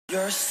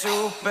You're a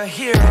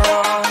superhero.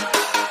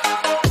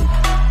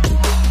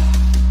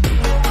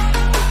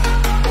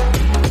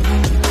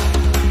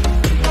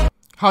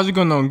 How's it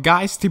going on,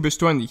 guys?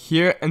 TBS20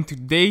 here, and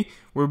today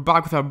we're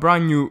back with a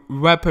brand new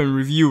weapon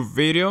review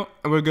video,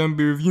 and we're going to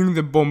be reviewing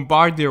the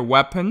Bombardier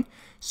weapon.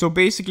 So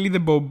basically the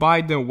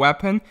Bombardier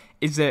weapon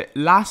is the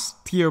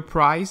last tier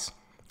prize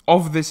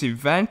of this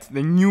event,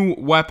 the new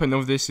weapon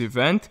of this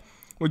event,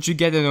 which you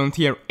get it on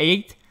tier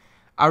 8.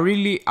 I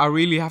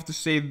really have to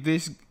say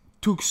this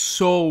took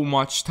so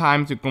much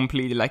time to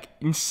complete, like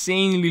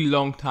insanely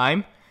long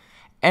time,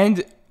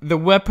 and the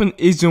weapon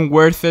isn't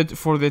worth it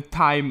for the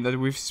time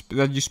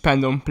that you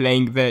spend on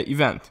playing the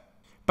event.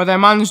 But I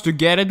managed to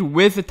get it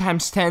with the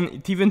times 10.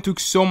 It even took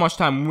so much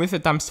time with the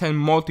times 10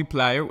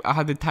 multiplier. I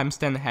had the times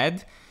 10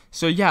 head.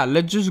 So yeah,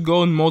 let's just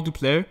go on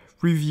multiplayer,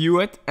 review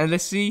it, and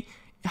let's see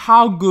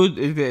how good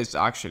it is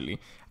actually.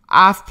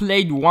 I've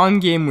played one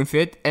game with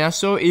it and I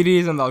saw it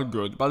isn't that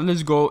good, but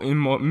let's go in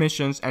more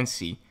missions and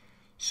see.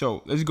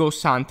 So let's go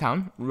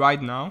Sandtown right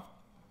now.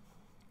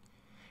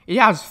 It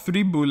has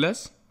 3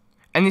 bullets.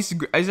 And it's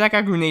like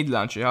a grenade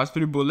launcher. It has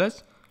 3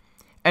 bullets.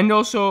 And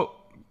also,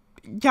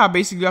 yeah,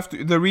 basically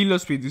the reload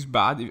speed is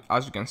bad,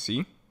 as you can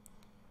see.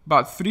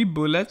 But 3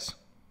 bullets,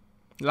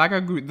 like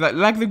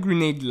the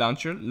grenade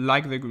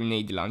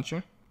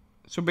launcher,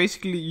 So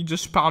basically, you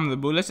just spam the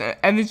bullets,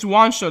 and it's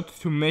one shot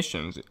to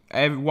missions.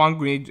 One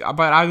grenade,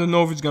 but I don't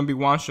know if it's gonna be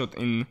one shot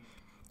in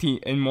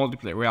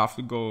multiplayer. We have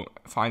to go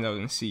find out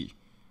and see.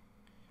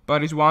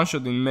 But it's one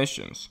shot in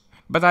missions.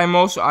 But I'm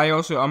also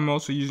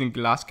using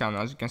glass cannon,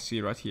 as you can see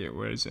right here.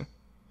 Where is it?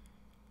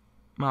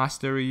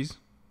 Masteries.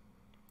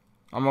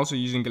 I'm also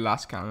using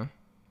glass cannon.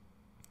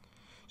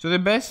 So the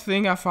best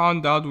thing I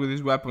found out with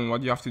this weapon,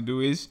 what you have to do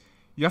is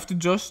you have to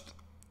just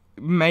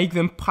make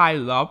them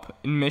pile up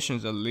in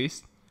missions at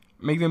least.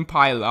 Make them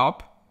pile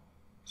up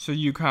so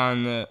you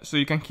can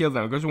kill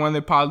them, because when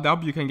they piled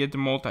up, you can get the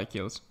multi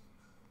kills.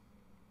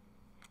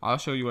 I'll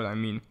show you what I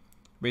mean.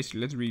 Basically,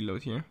 let's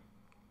reload here.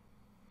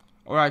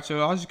 All right,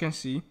 so as you can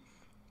see,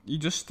 you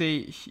just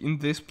stay in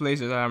this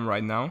place that I am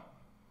right now.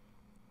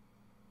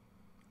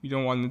 You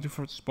don't want them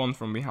to spawn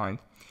from behind.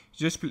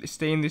 You just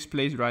stay in this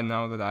place right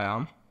now that I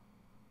am,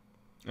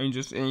 and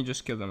you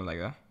just kill them like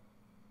that.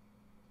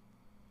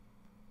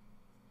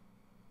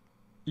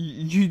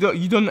 You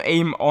don't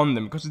aim on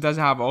them because it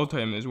doesn't have auto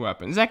aim as a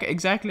weapon. It's like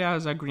exactly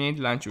as a grenade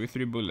launcher with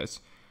 3 bullets.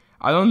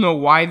 I don't know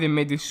why they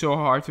made it so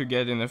hard to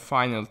get in the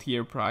final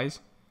tier prize.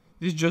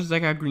 This is just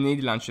like a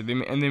grenade launcher,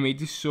 and they made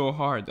this so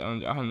hard. I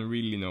don't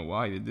really know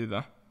why they did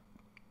that.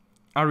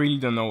 I really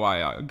don't know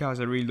why, guys.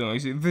 I really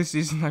don't know. This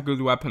isn't a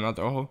good weapon at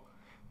all.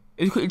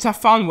 It's a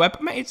fun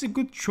weapon. It's a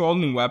good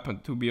trolling weapon,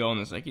 to be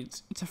honest. Like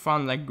it's a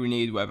fun like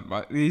grenade weapon,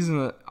 but it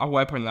isn't a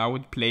weapon I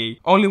would play.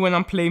 Only when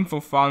I'm playing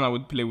for fun, I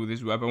would play with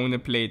this weapon. I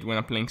wouldn't play it when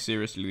I'm playing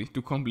seriously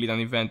to complete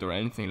an event or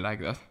anything like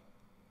that.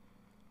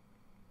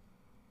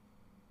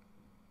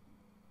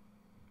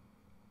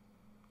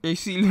 You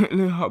see,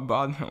 look how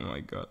bad. Oh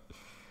my god.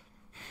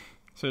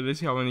 So let's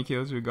see how many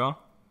kills we got.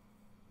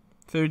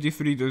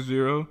 33 to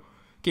 0.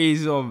 Okay,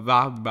 it's not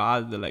that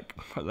bad, like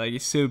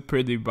it's still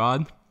pretty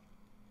bad.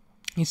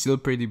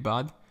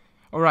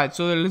 Alright,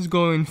 so let's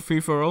go in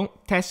free-for-all,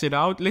 test it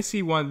out. Let's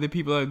see what the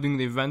people that are doing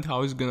the event,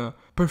 how it's gonna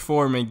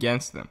perform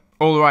against them.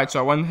 Alright, so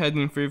I went ahead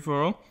in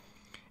free-for-all,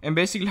 and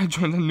basically I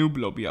joined a noob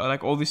lobby.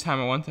 Like all this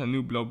time I wanted a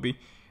noob lobby,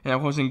 and I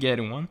wasn't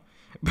getting one.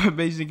 But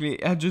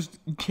basically I just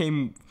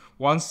came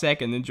 1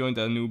 second and joined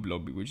a noob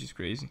lobby, which is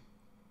crazy.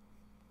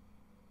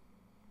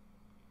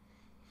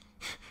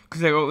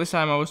 Because like all this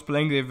time I was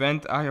playing the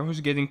event, I was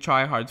getting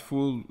tryhard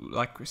full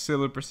like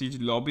silver prestige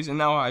lobbies, and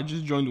now I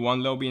just joined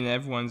one lobby and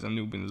everyone's a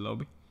noob in the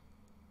lobby.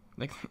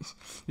 Like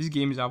this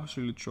game is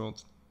absolutely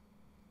trolled.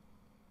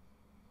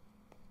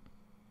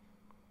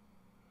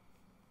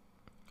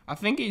 I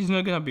think it's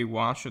not gonna be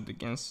one shot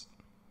against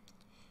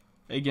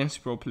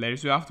pro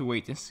players. We have to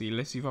wait and see.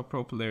 Let's see if a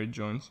pro player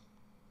joins.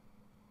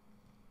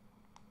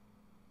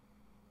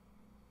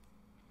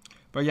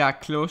 But yeah,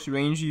 close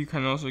range, you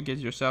can also get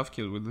yourself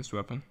killed with this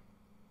weapon.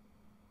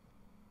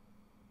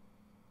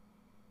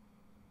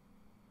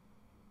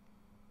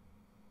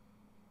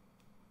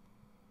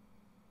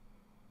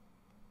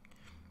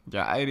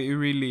 Yeah, it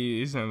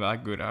really isn't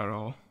that good at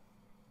all.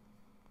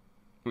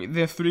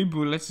 The 3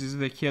 bullets is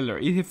the killer.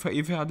 If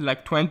it had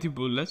like 20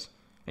 bullets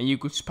and you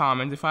could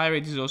spam, and the fire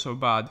rate is also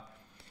bad.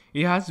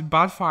 It has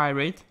bad fire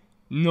rate,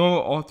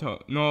 no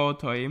auto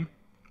aim.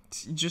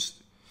 It's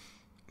just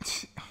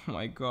oh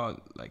my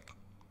god, like.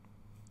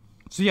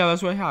 So yeah,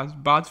 that's what it has.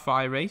 Bad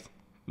fire rate,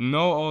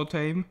 no auto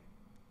aim,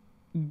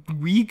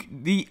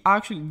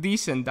 actually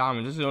decent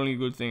damage. That's the only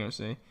good thing I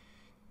say.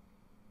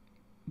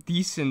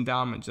 Decent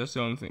damage, that's the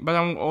only thing. But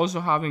I'm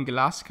also having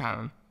glass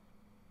cannon.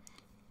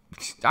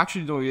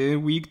 Actually, though,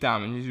 weak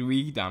damage. It's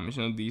weak damage,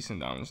 not decent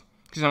damage.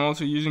 Because I'm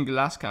also using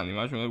glass cannon.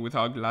 Imagine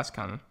without glass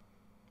cannon.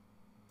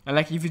 And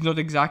like, if it's not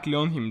exactly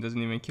on him, it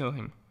doesn't even kill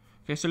him.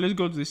 Okay, so let's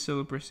go to this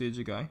silver prestige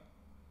guy,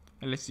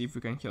 and let's see if we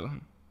can kill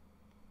him.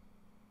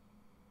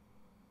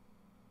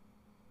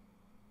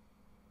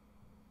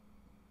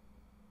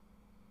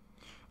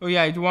 Oh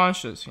yeah, it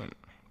one-shots him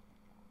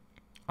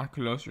at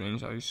close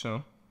range, as you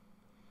saw.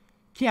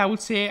 Yeah, I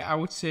would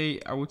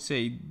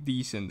say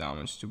decent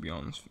damage, to be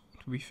honest,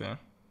 to be fair.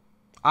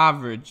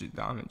 Average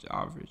damage,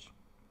 average.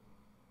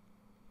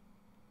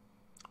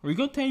 We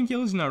got 10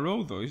 kills in a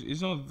row though,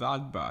 it's not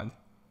that bad.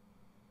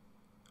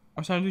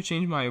 I'm starting to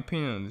change my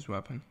opinion on this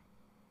weapon.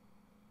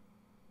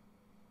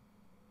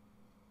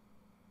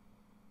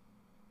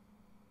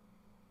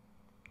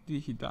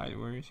 Did he die?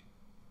 Where is he?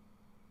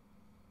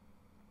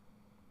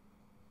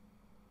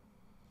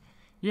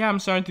 Yeah, I'm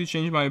starting to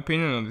change my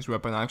opinion on this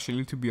weapon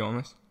actually, to be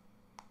honest.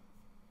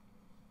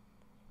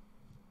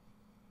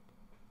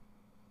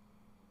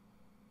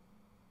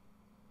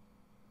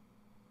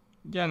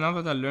 Yeah, now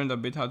that I learned a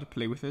bit how to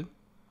play with it.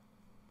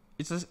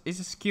 It's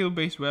a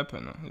skill-based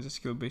weapon. It's a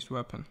skill-based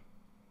weapon.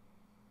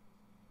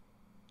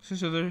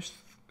 So there's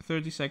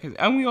 30 seconds.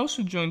 And we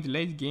also joined the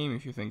late game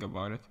if you think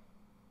about it.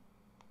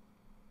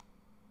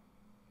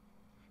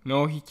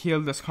 No, he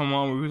killed us. Come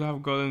on, we would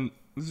have gotten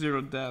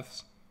 0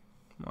 deaths.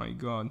 My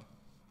god.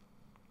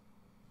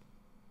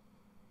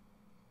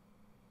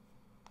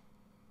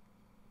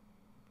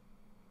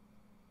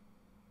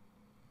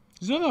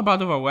 It's not that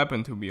bad of a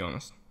weapon, to be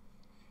honest.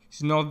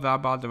 It's not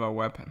that bad of a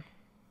weapon.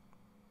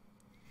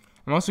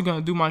 I'm also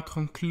gonna do my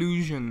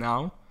conclusion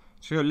now.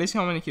 So let's see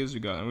how many kills we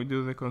got and we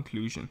do the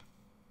conclusion.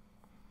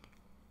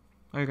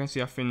 As you can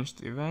see, I finished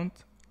the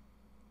event.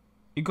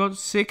 It got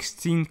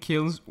 16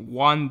 kills,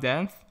 1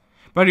 death.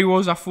 But it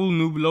was a full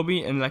noob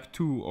lobby and like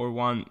 2 or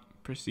 1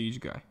 prestige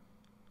guy.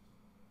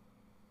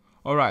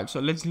 Alright,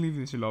 so let's leave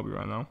this lobby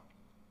right now.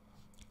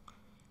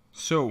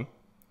 So,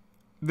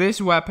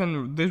 this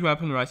weapon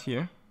right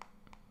here.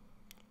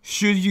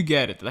 Should you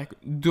get it? Like,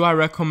 do I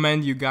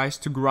recommend you guys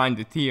to grind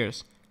the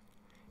tiers?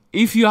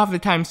 If you have the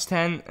times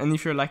 10 and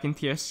if you're like in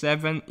tier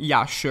 7,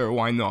 yeah, sure,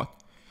 why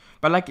not?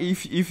 But like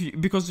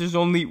because there's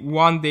only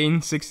 1 day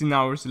and 16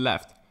 hours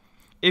left.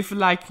 If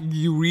like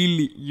you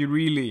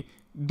really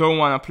don't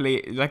want to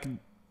play like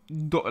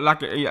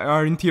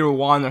are in tier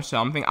 1 or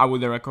something, I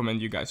wouldn't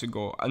recommend you guys to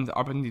go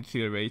up into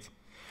tier 8.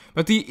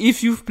 But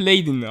if you've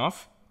played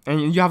enough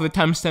and you have the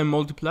times 10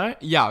 multiplier,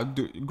 yeah,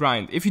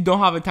 grind. If you don't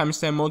have a times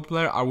 10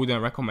 multiplier, I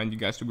wouldn't recommend you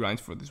guys to grind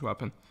for this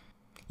weapon.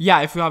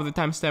 Yeah, if you have the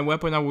times 10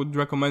 weapon, I would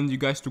recommend you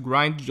guys to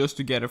grind just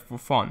to get it for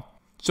fun.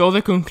 So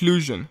the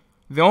conclusion.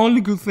 The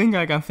only good thing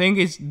I can think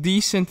is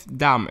decent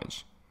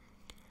damage.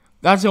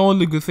 That's the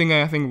only good thing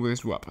I can think with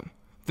this weapon.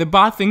 The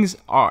bad things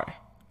are,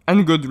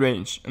 and good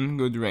range.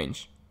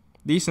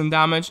 Decent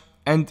damage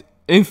and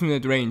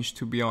infinite range,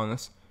 to be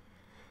honest.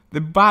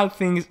 The bad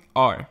things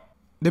are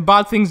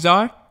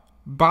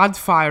bad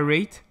fire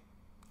rate,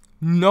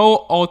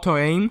 no auto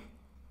aim,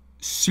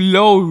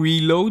 slow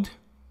reload,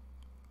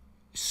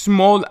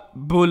 small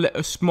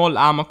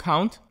ammo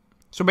count.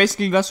 So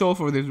basically that's all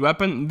for this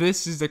weapon.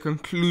 This is the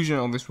conclusion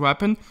of this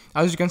weapon.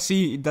 As you can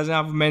see, it doesn't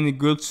have many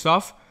good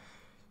stuff,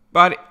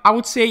 but I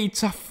would say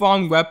it's a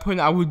fun weapon.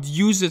 I would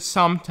use it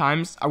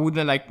sometimes. I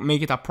wouldn't like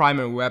make it a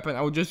primary weapon.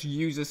 I would just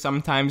use it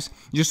sometimes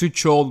just to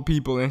troll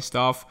people and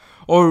stuff,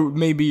 or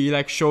maybe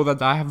like show that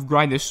I have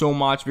grinded so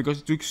much because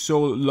it took so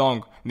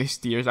long this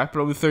tier. Like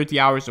probably 30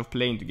 hours of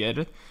playing to get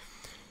it.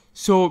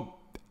 So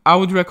I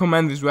would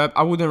recommend this weapon.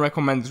 I wouldn't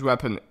recommend this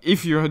weapon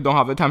if you don't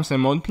have the times 10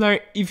 multiplier.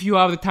 If you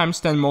have the times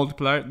 10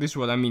 multiplier, this is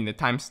what I mean, the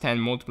times 10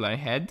 multiplier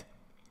head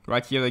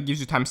right here that gives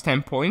you times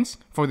 10 points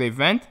for the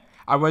event.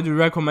 I would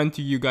recommend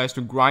to you guys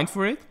to grind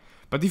for it.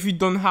 But if you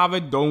don't have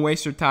it, don't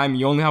waste your time.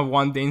 You only have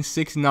 1 day and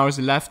 16 hours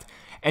left,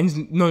 and it's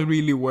not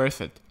really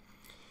worth it.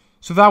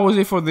 So that was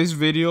it for this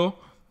video.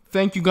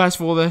 Thank you guys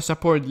for all the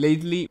support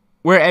lately.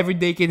 We're every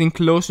day getting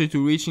closer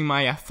to reaching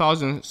my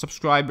 1,000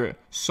 subscriber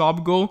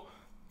sub goal.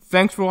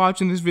 Thanks for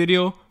watching this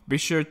video. Be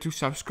sure to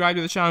subscribe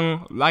to the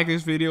channel, like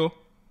this video.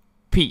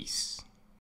 Peace.